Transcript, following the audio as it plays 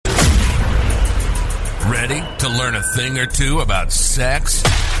Ready to learn a thing or two about sex?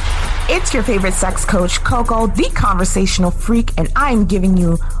 It's your favorite sex coach, Coco, the conversational freak, and I'm giving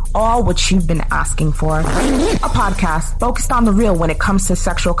you all what you've been asking for. A podcast focused on the real when it comes to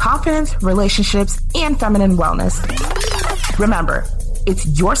sexual confidence, relationships, and feminine wellness. Remember, it's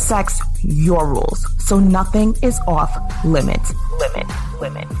your sex, your rules, so nothing is off limits.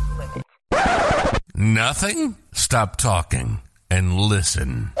 Limit. Nothing? Stop talking and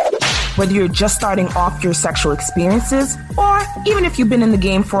listen. Whether you're just starting off your sexual experiences, or even if you've been in the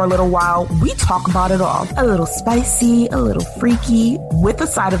game for a little while, we talk about it all. A little spicy, a little freaky, with a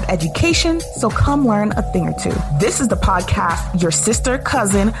side of education, so come learn a thing or two. This is the podcast your sister,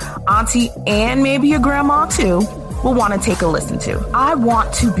 cousin, auntie, and maybe your grandma too will want to take a listen to. I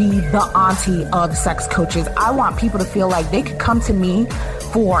want to be the auntie of sex coaches. I want people to feel like they could come to me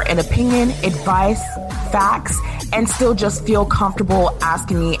for an opinion, advice, facts, and still just feel comfortable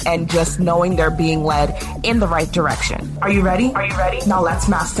asking me and just knowing they're being led in the right direction. Are you ready? Now let's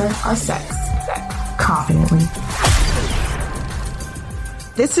master our sex confidently.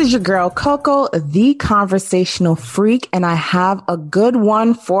 This is your girl, Coco, the conversational freak, and I have a good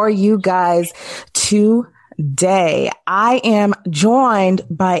one for you guys today. I am joined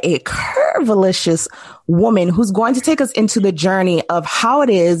by a curvilicious woman who's going to take us into the journey of how it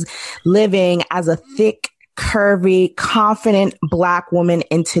is living as a thick, curvy, confident Black woman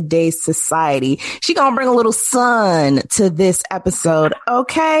in today's society. She gonna bring a little sun to this episode,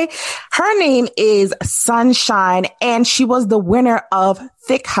 okay? Her name is Sunshine, and she was the winner of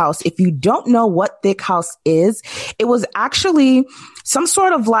Thick House. If you don't know what Thick House is, it was actually some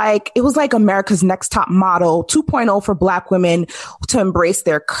sort of it was like America's Next Top Model 2.0 for Black women to embrace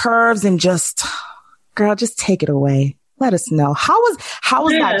their curves and just take it away. Let us know. How was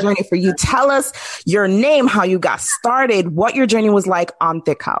that journey for you? Tell us your name, how you got started, what your journey was like on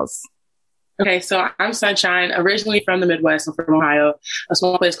Thick House. Okay, so I'm Sunshine, originally from the Midwest. I'm from Ohio, a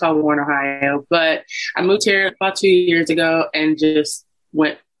small place called Warren, Ohio. But I moved here about 2 years ago and just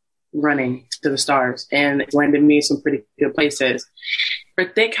went running to the stars, and it landed me some pretty good places. For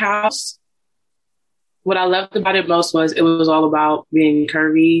Thick House, what I loved about it most was it was all about being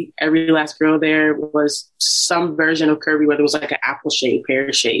curvy. Every last girl there was some version of curvy, whether it was like an apple shape,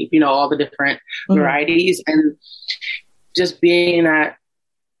 pear shape, all the different varieties. And just being in that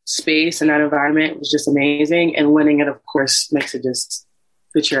space and that environment was just amazing. And winning it, of course, makes it just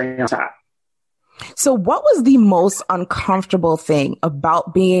the cherry on top. So what was the most uncomfortable thing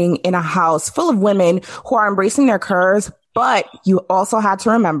about being in a house full of women who are embracing their curves, but you also had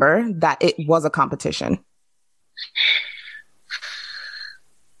to remember that it was a competition?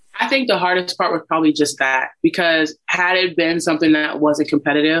 I think the hardest part was probably just that, because had it been something that wasn't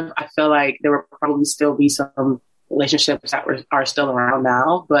competitive, I feel like there would probably still be some relationships that are still around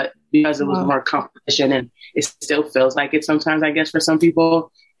now. But because it was more competition, and it still feels like it sometimes, I guess, for some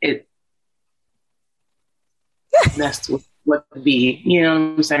people, it messed with what would be, you know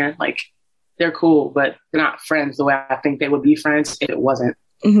what I'm saying? Like, they're cool, but they're not friends the way I think they would be friends if it wasn't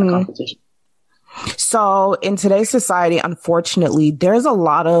a competition. So in today's society, unfortunately, there's a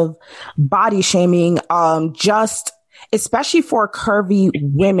lot of body shaming, just especially for curvy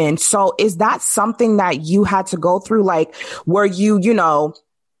women. So is that something that you had to go through? Like, were you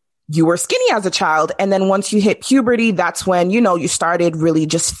were skinny as a child, and then once you hit puberty, that's when, you started really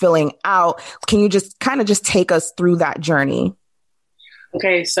just filling out. Can you just kind of just take us through that journey?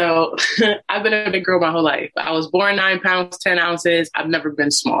 Okay, so I've been a big girl my whole life. I was born 9 pounds, 10 ounces. I've never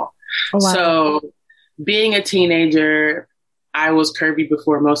been small. Oh, wow. So being a teenager, I was curvy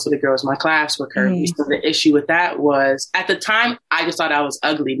before most of the girls in my class were curvy. So the issue with that was, at the time, I just thought I was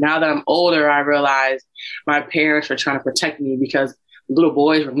ugly. Now that I'm older, I realized my parents were trying to protect me because little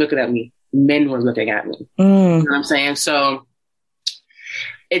boys were looking at me. Men were looking at me. You know what I'm saying? So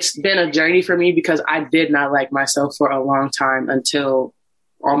it's been a journey for me, because I did not like myself for a long time until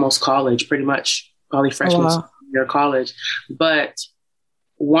almost college, pretty much probably freshman year of college. But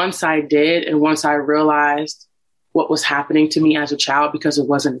once I did, and once I realized what was happening to me as a child because it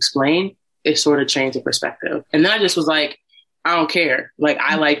wasn't explained, it sort of changed the perspective. And then I just was like, I don't care. Like,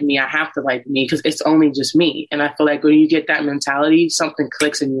 I like me. I have to like me because it's only just me. And I feel like when you get that mentality, something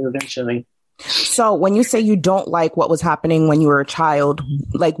clicks in you eventually. So when you say you don't like what was happening when you were a child,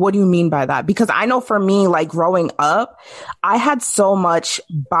 like, what do you mean by that? Because I know for me, like, growing up, I had so much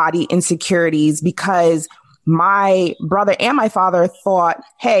body insecurities because my brother and my father thought,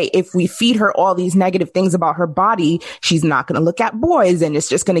 hey, if we feed her all these negative things about her body, she's not going to look at boys and it's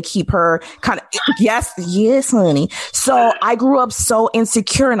just going to keep her kind of, yes, honey. So I grew up so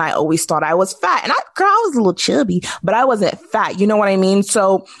insecure and I always thought I was fat. And I was a little chubby, but I wasn't fat. You know what I mean?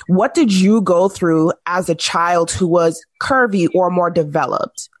 So what did you go through as a child who was curvy or more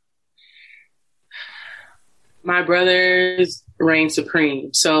developed? My brothers reign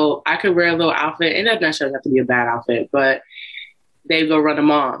supreme. So I could wear a little outfit, and that doesn't have to be a bad outfit, but they'd go run a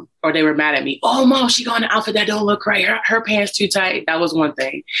mom, or they were mad at me. Oh, mom, she got an outfit that don't look right. Her pants too tight. That was one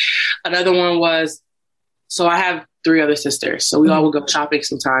thing. Another one was, so I have 3 other sisters. So we all would go shopping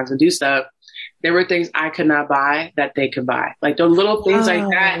sometimes and do stuff. There were things I could not buy that they could buy. Like the little things like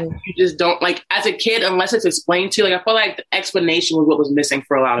that, you just don't, like as a kid, unless it's explained to you, like I feel like the explanation was what was missing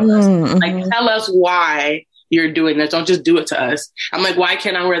for a lot of us. Like tell us why you're doing this. Don't just do it to us. I'm like, why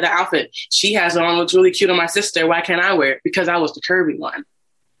can't I wear the outfit? She has it on, looks really cute on my sister. Why can't I wear it? Because I was the curvy one.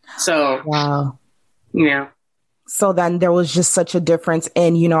 So, wow. Yeah. So then there was just such a difference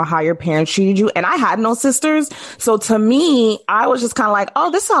in, you know, how your parents treated you. And I had no sisters. So to me, I was just kind of like, oh,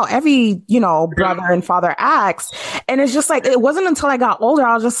 this is how every, you know, brother and father acts. And it's just like, it wasn't until I got older,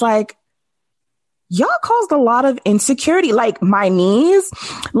 I was just like, y'all caused a lot of insecurity. Like my knees,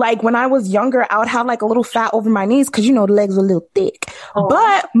 like when I was younger, I would have like a little fat over my knees because, you know, the legs were a little thick. Oh.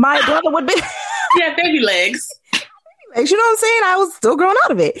 But my brother would be... Yeah, baby legs. You know what I'm saying? I was still growing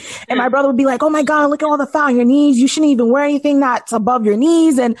out of it. And my brother would be like, oh my God, look at all the fat on your knees. You shouldn't even wear anything that's above your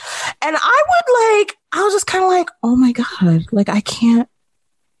knees. And I was just kind of like, oh my God, like I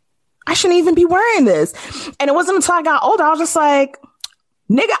shouldn't even be wearing this. And it wasn't until I got older, I was just like,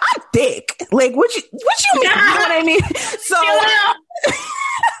 nigga, I'm thick. Like, what you mean? You know what I mean? So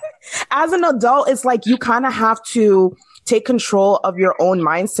as an adult, it's like you kind of have to take control of your own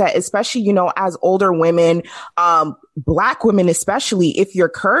mindset, especially, you know, as older women, Black women, especially if you're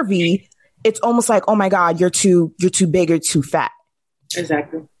curvy, it's almost like, oh my God, you're too big or too fat.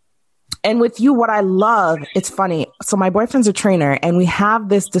 Exactly. And with you, what I love, it's funny. So my boyfriend's a trainer and we have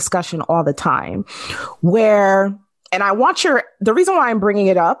this discussion all the time where, and the reason why I'm bringing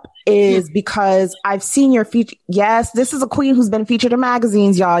it up is because I've seen your feature. Yes, this is a queen who's been featured in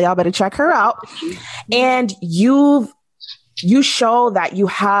magazines, y'all. Y'all better check her out. And you show that you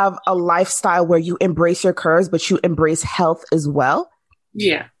have a lifestyle where you embrace your curves, but you embrace health as well.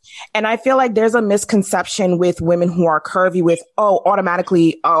 Yeah. And I feel like there's a misconception with women who are curvy with,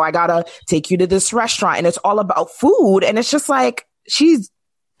 automatically, I gotta take you to this restaurant and it's all about food. And it's just like, she's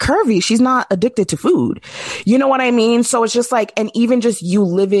curvy. She's not addicted to food. You know what I mean? So it's just like, and even just you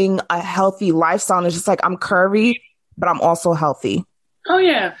living a healthy lifestyle, it's just like, I'm curvy, but I'm also healthy. Oh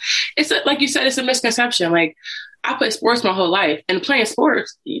yeah. Like you said, it's a misconception. Like, I played sports my whole life, and playing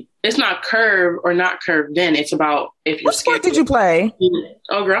sports, it's not curve or not curved in. It's about if you're. What sport did you play?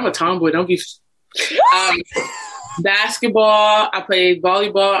 Oh, girl, I'm a tomboy. Don't be. Basketball. I played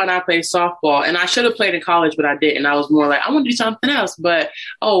volleyball and I played softball, and I should have played in college, but I didn't. I was more like, I want to do something else. But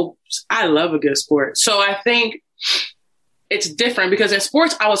I love a good sport. So I think it's different because in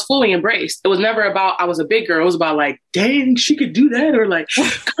sports, I was fully embraced. It was never about, I was a big girl. It was about like, dang, she could do that. Or like,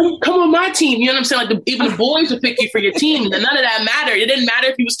 come on my team. You know what I'm saying? Like even the boys would pick you for your team. And none of that mattered. It didn't matter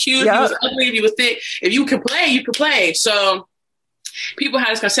if he was cute, if he was ugly, if he was thick. If you could play, you could play. So people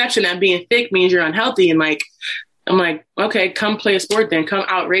had this conception that being thick means you're unhealthy. And like, I'm like, okay, come play a sport then. Come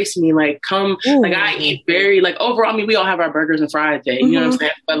out race me. Like, come, like I eat very, like overall, I mean, we all have our burgers and fries day. You know what I'm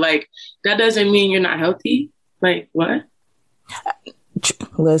saying? But like, that doesn't mean you're not healthy. Like, what?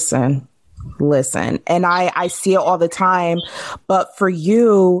 Listen. And I see it all the time, but for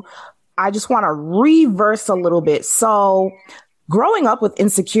you, I just want to reverse a little bit. So growing up with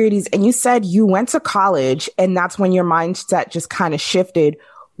insecurities, and you said you went to college and that's when your mindset just kind of shifted.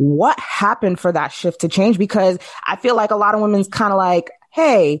 What happened for that shift to change? Because I feel like a lot of women's kind of like,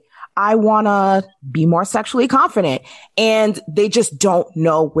 hey, I want to be more sexually confident, and they just don't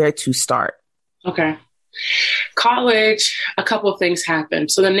know where to start. Okay. College, a couple of things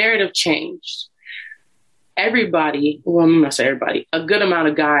happened. So the narrative changed. Everybody, well, I'm not say everybody, a good amount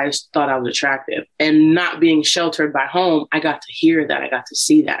of guys thought I was attractive, and not being sheltered by home, I got to hear that. I got to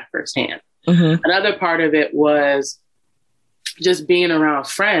see that firsthand. Another part of it was just being around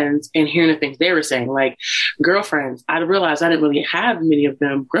friends and hearing the things they were saying, like girlfriends. I realized I didn't really have many of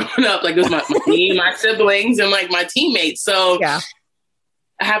them growing up. Like it was my siblings and like my teammates. So yeah.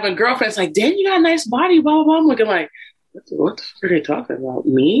 Having girlfriends like, Dan, you got a nice body, blah, blah, blah. I'm looking like, what the fuck are they talking about?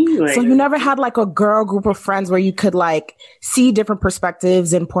 Me? Like, so you never had like a girl group of friends where you could like see different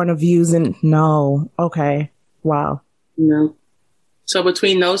perspectives and point of views and no. Okay. Wow. No. So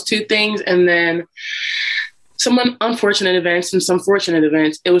between those two things, and then some unfortunate events and some fortunate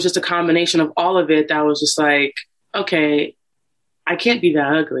events. It was just a combination of all of it that was just like, okay, I can't be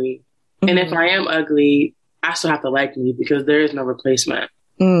that ugly. Mm-hmm. And if I am ugly, I still have to like me because there is no replacement.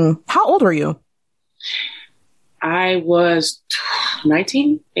 How old were you? I was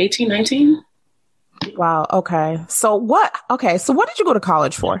 19. Wow. Okay. So what did you go to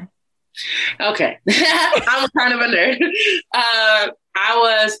college for? Okay. I'm kind of a nerd. I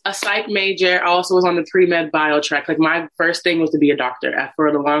was a psych major. I also was on the pre-med bio track. Like my first thing was to be a doctor.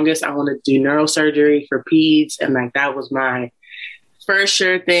 For the longest, I wanted to do neurosurgery for peds. And like, that was my first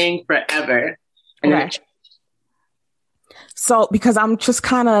sure thing forever. And okay. So because I'm just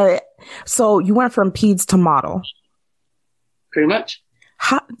so you went from peds to model. Pretty much.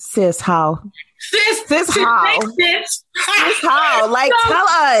 Sis, how? Sis, how? Sis, how? Like, tell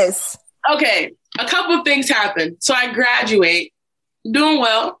us. Okay. A couple of things happened. So I graduate, doing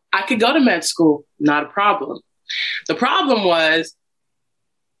well. I could go to med school. Not a problem. The problem was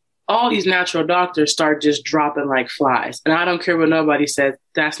all these natural doctors start just dropping like flies. And I don't care what nobody says.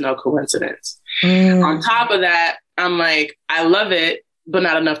 That's no coincidence. On top of that, I'm like, I love it, but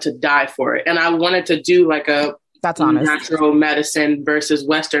not enough to die for it. And I wanted to do like that's honest. Natural medicine versus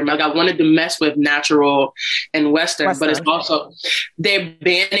Western. Like I wanted to mess with natural and Western, but it's also, they're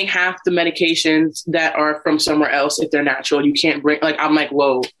banning half the medications that are from somewhere else if they're natural. You can't bring, like, I'm like,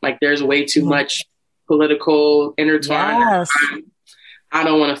 whoa, like there's way too much political intertwine. Yes. I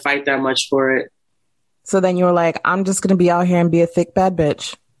don't want to fight that much for it. So then you were like, I'm just going to be out here and be a thick, bad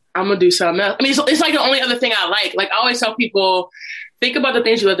bitch. I'm going to do something else. I mean, it's like the only other thing I like. Like I always tell people, think about the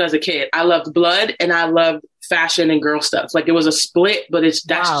things you loved as a kid. I loved blood and I loved fashion and girl stuff. Like it was a split, but that's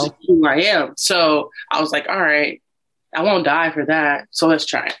just who I am. So I was like, all right, I won't die for that. So let's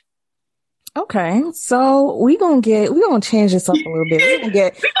try it. Okay. So we're going to change this up a little bit.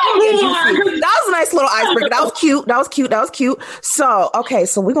 That was a nice little icebreaker. That was cute. So, okay.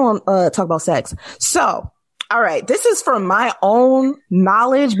 So we're going to talk about sex. So, all right. This is from my own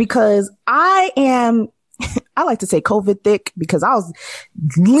knowledge because I like to say COVID thick because I was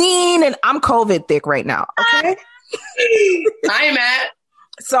lean and I'm COVID thick right now. Okay. I am at.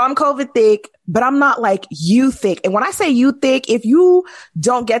 So I'm COVID thick, but I'm not like you thick. And when I say you thick, if you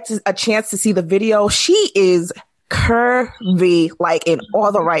don't get a chance to see the video, she is curvy, like in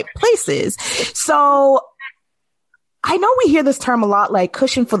all the right places. So I know we hear this term a lot, like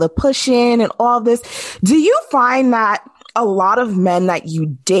cushion for the pushing and all this. Do you find that a lot of men that you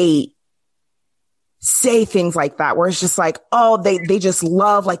date say things like that, where it's just like, oh, they just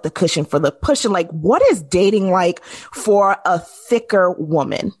love like the cushion for the pushing? Like, what is dating like for a thicker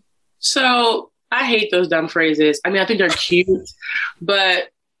woman? So I hate those dumb phrases. I mean, I think they're cute, but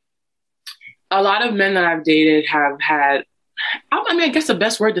a lot of men that I've dated have had, I mean, I guess the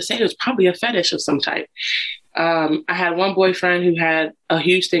best word to say is probably a fetish of some type. I had one boyfriend who had a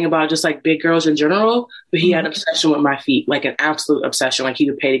huge thing about just like big girls in general, but he had an obsession with my feet, like an absolute obsession. Like he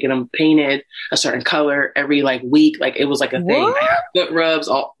would pay to get them painted a certain color every like week. Like it was like a thing. Foot rubs.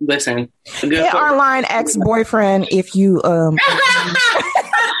 All listen. Our line ex-boyfriend, if you I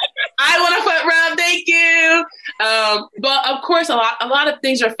want a foot rub, thank you. But of course, a lot of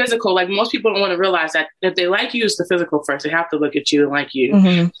things are physical. Like most people don't want to realize that if they like you, it's the physical first. They have to look at you and like you.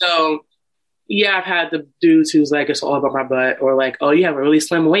 Mm-hmm. So. Yeah, I've had the dudes who's like, it's all about my butt, or like, oh, you have a really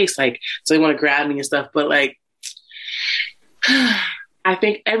slim waist, like, so they want to grab me and stuff. But like, I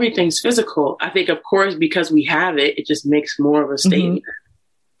think everything's physical. I think, of course, because we have it, it just makes more of a statement.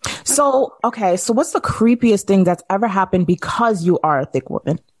 Mm-hmm. So, okay, so what's the creepiest thing that's ever happened because you are a thick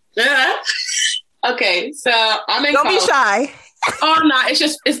woman? Okay, so I'm in college. Don't be shy. Oh, I'm not.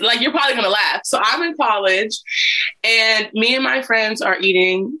 It's like, you're probably going to laugh. So I'm in college and me and my friends are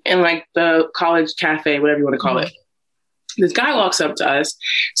eating in like the college cafe, whatever you want to call it. This guy walks up to us,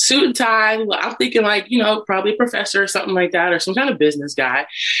 suit and tie. I'm thinking like, you know, probably a professor or something like that, or some kind of business guy.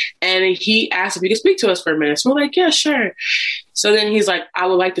 And he asked if he could speak to us for a minute. So we're like, yeah, sure. So then he's like, I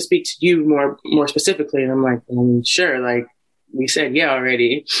would like to speak to you more specifically. And I'm like, sure. Like, we said, yeah,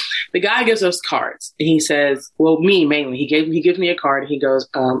 already. The guy gives us cards and he says, well, me mainly, he gives me a card and he goes,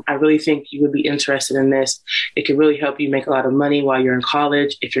 I really think you would be interested in this. It could really help you make a lot of money while you're in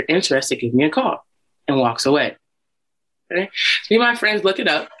college. If you're interested, give me a call, and walks away. Okay. So me and my friends look it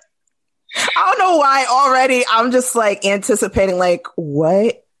up. I don't know why already I'm just like anticipating like,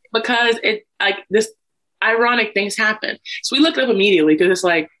 what? Because it like this ironic things happen. So we looked it up immediately because it's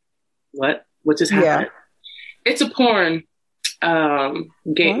like, what just happened? Yeah. It's a porn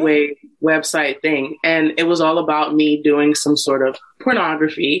gateway website thing. And it was all about me doing some sort of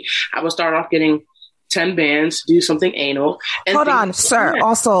pornography. I would start off getting 10 bands, do something anal. And hold on, sir.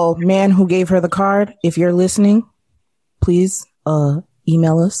 Also, man who gave her the card, if you're listening, please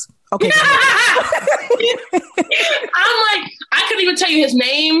email us. Okay. I'm like, I couldn't even tell you his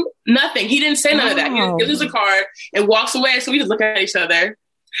name, nothing. He didn't say none of that. He just gives us a card and walks away. So we just look at each other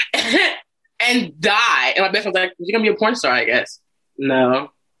and die. And my best friend's like, you're going to be a porn star, I guess. No.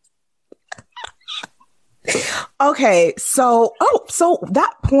 Okay, so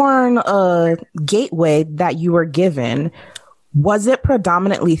that porn gateway that you were given, was it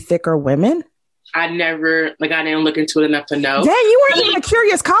predominantly thicker women? I didn't look into it enough to know. Dang, you weren't even a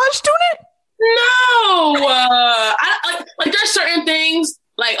curious college student? No. There's certain things,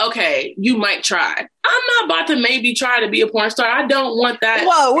 like, okay, you might try. I'm not about to maybe try to be a porn star. I don't want that.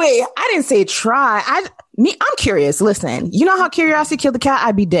 Well, wait, I didn't say try. I'm curious. Listen, you know how curiosity killed the cat?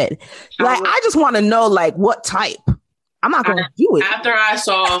 I'd be dead. I just want to know, like, what type. I'm not going to do it. After I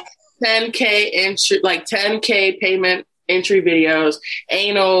saw 10K payment entry videos,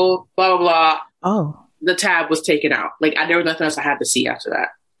 anal, blah, blah, blah. Oh. The tab was taken out. Like, there was nothing else I had to see after that.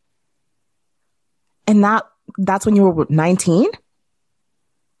 And that's when you were 19?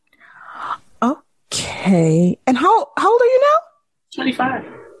 Okay. And how old are you now? 25.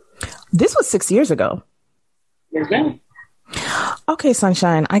 This was 6 years ago. Yes, ma'am. Okay,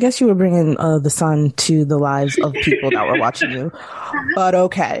 Sunshine. I guess you were bringing the sun to the lives of people that were watching you. But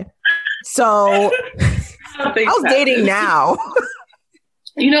okay. So, how's dating now?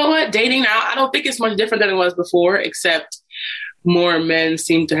 You know what? Dating now, I don't think it's much different than it was before, except more men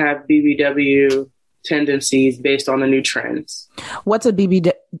seem to have BBW tendencies based on the new trends. What's a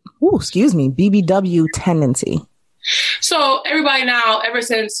BBW tendency? So everybody now, ever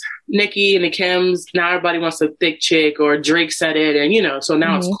since Nicki and the Kims, now everybody wants a thick chick, or Drake said it. And, so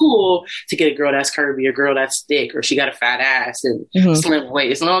now it's cool to get a girl that's curvy, a girl that's thick, or she got a fat ass and slim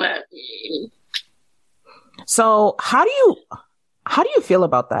waist and all that. So how do you feel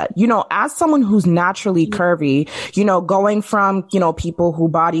about that? As someone who's naturally curvy, going from, people who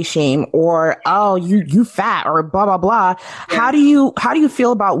body shame or, oh, you fat or blah, blah, blah. Yeah. How do you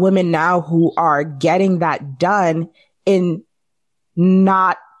feel about women now who are getting that done in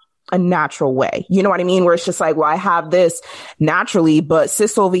not a natural way? You know what I mean? Where it's just like, well, I have this naturally, but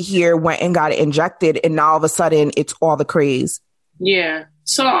sis over here went and got it injected, and now all of a sudden it's all the craze. Yeah.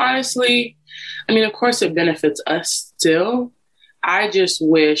 So honestly, of course it benefits us still. I just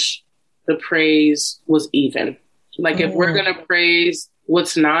wish the praise was even. Like, if we're going to praise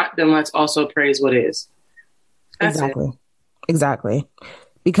what's not, then let's also praise what is. That's Exactly.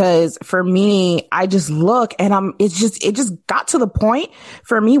 Because for me, I just look and it just got to the point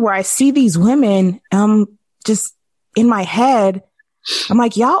for me where I see these women, just in my head, I'm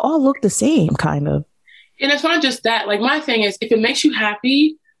like, y'all all look the same, kind of. And it's not just that. Like, my thing is, if it makes you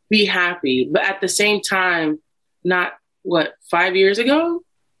happy, be happy. But at the same time, not 5 years ago,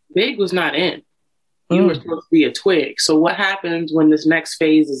 big was not in. You were supposed to be a twig. So what happens when this next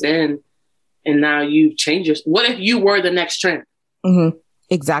phase is in and now you've changed what if you were the next trend? Mm-hmm.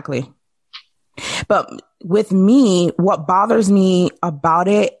 Exactly. But with me, what bothers me about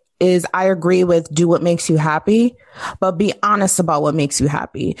it is I agree with do what makes you happy, but be honest about what makes you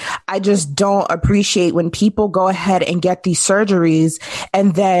happy. I just don't appreciate when people go ahead and get these surgeries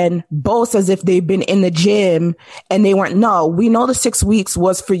and then boast as if they've been in the gym and they weren't. No, we know the 6 weeks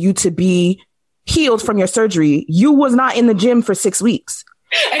was for you to be healed from your surgery. You was not in the gym for 6 weeks.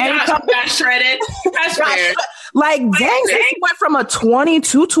 And got shredded. That's fair. Like, dang, he went from a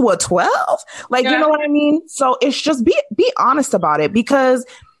 22 to a 12. Like, You know what I mean? So it's just be honest about it, because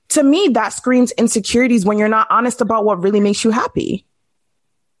to me, that screams insecurities when you're not honest about what really makes you happy.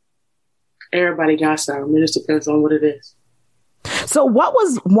 Everybody got some. It just depends on what it is. So what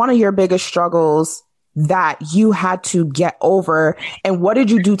was one of your biggest struggles that you had to get over, and what did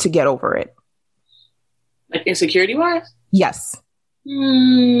you do to get over it? Like, insecurity-wise? Yes.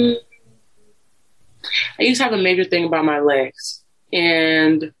 I used to have a major thing about my legs.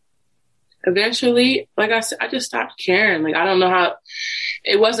 And eventually, like I said, I just stopped caring. Like, I don't know how...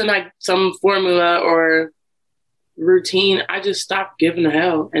 It wasn't like some formula or routine. I just stopped giving a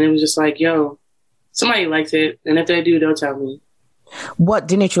hell. And it was just like, yo, somebody likes it. And if they do, they'll tell me. What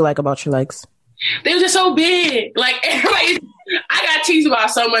didn't you like about your legs? They were just so big. Like, everybody, I got teased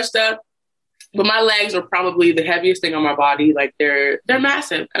about so much stuff. But my legs are probably the heaviest thing on my body. Like, they're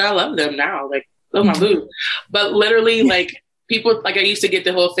massive. And I love them now. Like, love my boobs. But literally, like, people, like, I used to get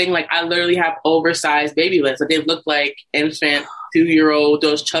the whole thing, like, I literally have oversized baby legs. Like, they look like infant 2-year-old,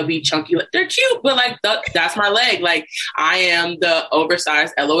 those chubby, chunky, like, they're cute, but like, that's my leg. Like, I am the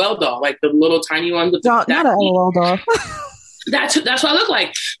oversized LOL doll, like the little tiny one. Not an LOL doll. That's what I look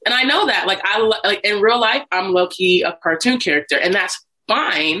like. And I know that. Like, like in real life, I'm low-key a cartoon character, and that's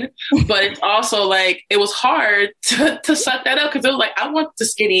fine. But it's also like, it was hard to suck that up, because it was like, I want the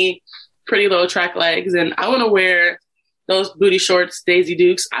skinny, pretty low track legs, and I want to wear those booty shorts, Daisy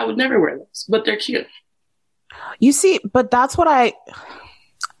Dukes. I would never wear those, but they're cute. You see, but that's what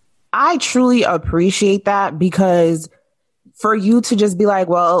I truly appreciate that, because for you to just be like,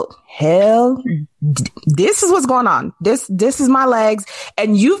 well, hell, this is what's going on. This is my legs.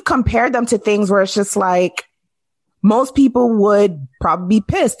 And you've compared them to things where it's just like, most people would probably be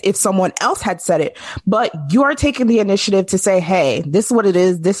pissed if someone else had said it, but you're taking the initiative to say, hey, this is what it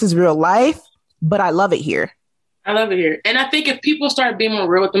is. This is real life, but I love it here. I love it here. And I think if people start being more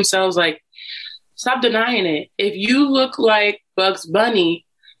real with themselves, like, stop denying it. If you look like Bugs Bunny,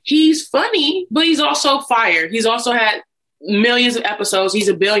 he's funny, but he's also fire. He's also had millions of episodes. He's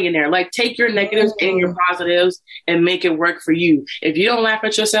a billionaire. Like, take your negatives and your positives and make it work for you. If you don't laugh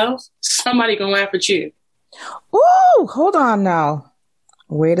at yourself, somebody gonna laugh at you. Ooh, hold on now.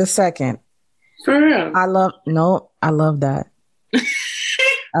 Wait a second. For real. I love that.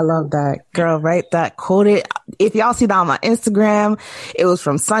 I love that. Girl, right? That quoted. If y'all see that on my Instagram, it was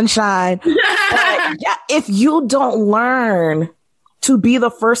from Sunshine. But yeah, if you don't learn to be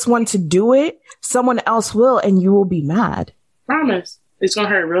the first one to do it, someone else will, and you will be mad. Promise. It's going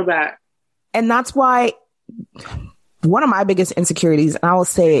to hurt real bad. And that's why one of my biggest insecurities, and I will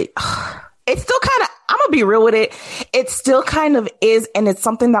say, it's still kind of, I'm going to be real with it. It still kind of is. And it's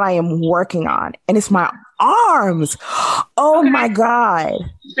something that I am working on. And it's my arms. Oh my God.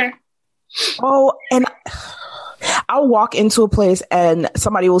 Okay. Oh, and I'll walk into a place and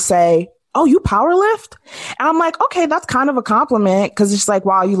somebody will say, oh, you power lift? And I'm like, okay, that's kind of a compliment, because it's like,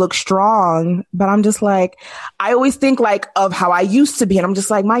 wow, you look strong. But I'm just like, I always think like of how I used to be. And I'm just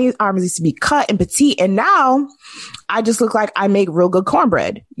like, my arms used to be cut and petite. And now I just look like I make real good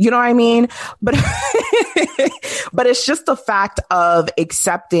cornbread. You know what I mean? But, but it's just the fact of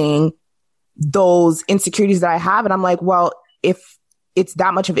accepting those insecurities that I have. And I'm like, well, if it's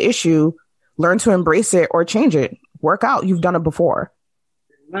that much of an issue, learn to embrace it or change it. Work out. You've done it before.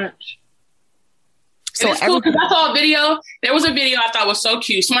 Very much. So it's cool, because I saw a video. There was a video I thought was so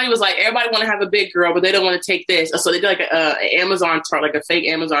cute. Somebody was like, everybody want to have a big girl, but they don't want to take this. So they did like an Amazon chart, like a fake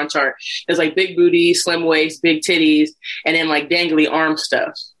Amazon chart. There's like big booty, slim waist, big titties, and then like dangly arm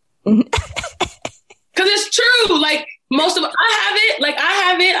stuff. Because it's true. Like, most of I have it. Like,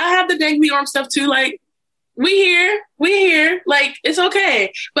 I have the dangly arm stuff too. Like, we here. Like, it's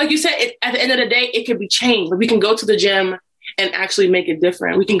okay. Like you said, at the end of the day, it can be changed. Like, we can go to the gym and actually make it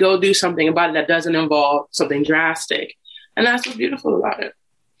different. We can go do something about it that doesn't involve something drastic. And that's what's beautiful about it.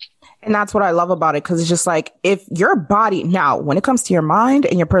 And that's what I love about it, because it's just like, if your body, now, when it comes to your mind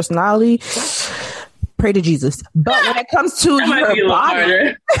and your personality, pray to Jesus. But when it comes to your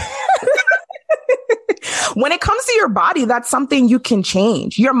body, when it comes to your body, that's something you can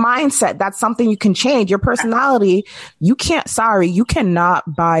change. Your mindset, that's something you can change. Your personality, you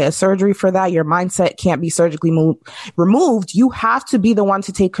cannot buy a surgery for that. Your mindset can't be surgically removed. You have to be the one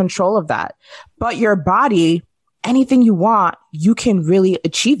to take control of that. But your body, anything you want, you can really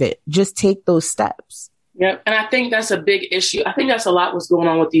achieve it. Just take those steps. Yep. And I think that's a big issue. I think that's a lot what's going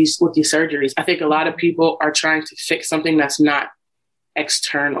on with these surgeries. I think a lot of people are trying to fix something that's not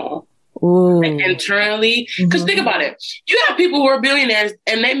external. Like internally, because think about it, you have people who are billionaires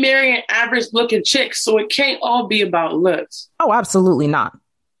and they marry an average looking chick, so it can't all be about looks. Oh, absolutely not.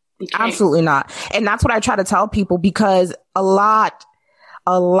 Absolutely not. And that's what I try to tell people, because a lot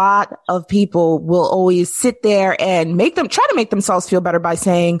of people will always sit there and try to make themselves feel better by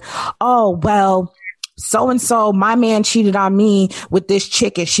saying, oh, well, so-and-so, my man cheated on me with this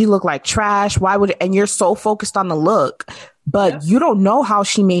chick and she looked like trash. And you're so focused on the look, but you don't know how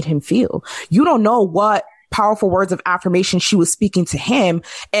she made him feel. You don't know what powerful words of affirmation she was speaking to him.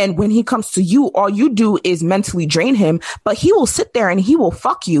 And when he comes to you, all you do is mentally drain him, but he will sit there and he will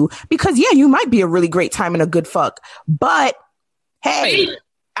fuck you, because yeah, you might be a really great time and a good fuck, but hey,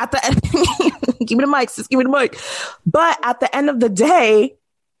 at the end, give me the mic, sis, give me the mic. But at the end of the day,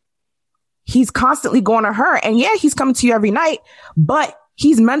 he's constantly going to her, and yeah, he's coming to you every night, but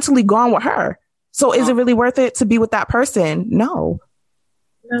he's mentally gone with her. So is it really worth it to be with that person? No.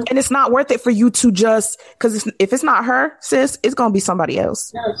 And it's not worth it for you to just, because if it's not her, sis, it's going to be somebody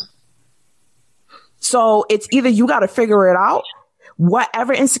else. Yes. So it's either you got to figure it out,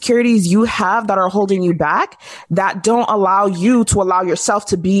 whatever insecurities you have that are holding you back, that don't allow you to allow yourself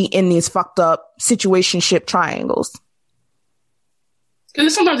to be in these fucked up situationship triangles.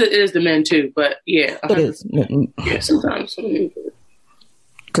 Because sometimes it is the men too, but yeah. It is. Yeah, sometimes.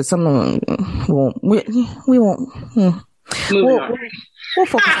 Because some we won't. We'll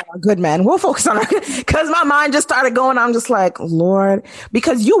focus on our good men. We'll focus on our good, because my mind just started going. I'm just like, Lord,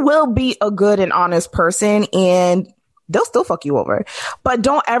 because you will be a good and honest person and they'll still fuck you over. But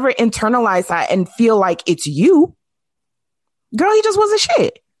don't ever internalize that and feel like it's you. Girl, he just wasn't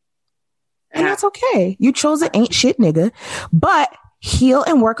shit. And that's okay. You chose it ain't shit nigga. But heal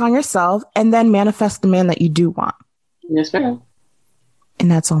and work on yourself and then manifest the man that you do want. Yes, ma'am.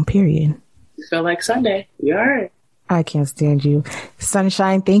 And that's on period. You feel like Sunday. You're all right. I can't stand you.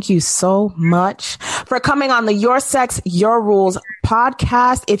 Sunshine, thank you so much for coming on the Your Sex, Your Rules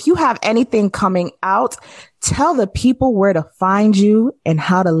podcast. If you have anything coming out, tell the people where to find you and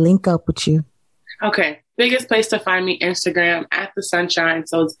how to link up with you. Okay. Biggest place to find me, Instagram @the Sunshine.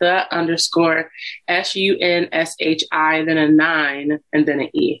 So it's _SUNSHI, then a 9, and then an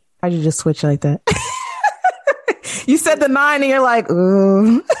E. Why'd you just switch like that? You said the 9 and you're like,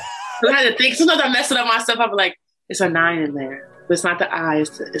 ooh. I had to think. Sometimes I mess it up myself. I'm like, it's a 9 in there. But it's not the I,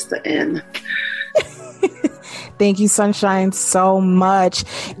 it's the N. Thank you, Sunshine, so much.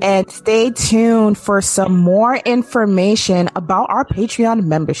 And stay tuned for some more information about our Patreon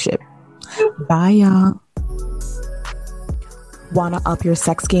membership. Bye, y'all. Want to up your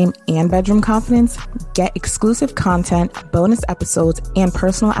sex game and bedroom confidence? Get exclusive content, bonus episodes, and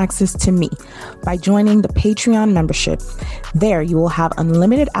personal access to me by joining the Patreon membership. There, you will have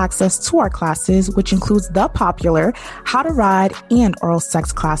unlimited access to our classes, which includes the popular How to Ride and Oral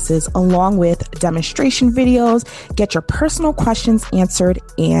Sex classes, along with demonstration videos, get your personal questions answered,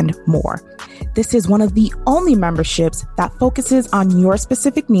 and more. This is one of the only memberships that focuses on your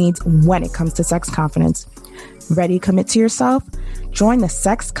specific needs when it comes to sex confidence. Ready to commit to yourself? Join the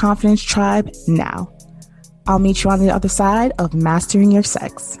Sex Confidence Tribe now. I'll meet you on the other side of mastering your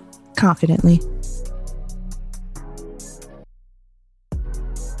sex confidently.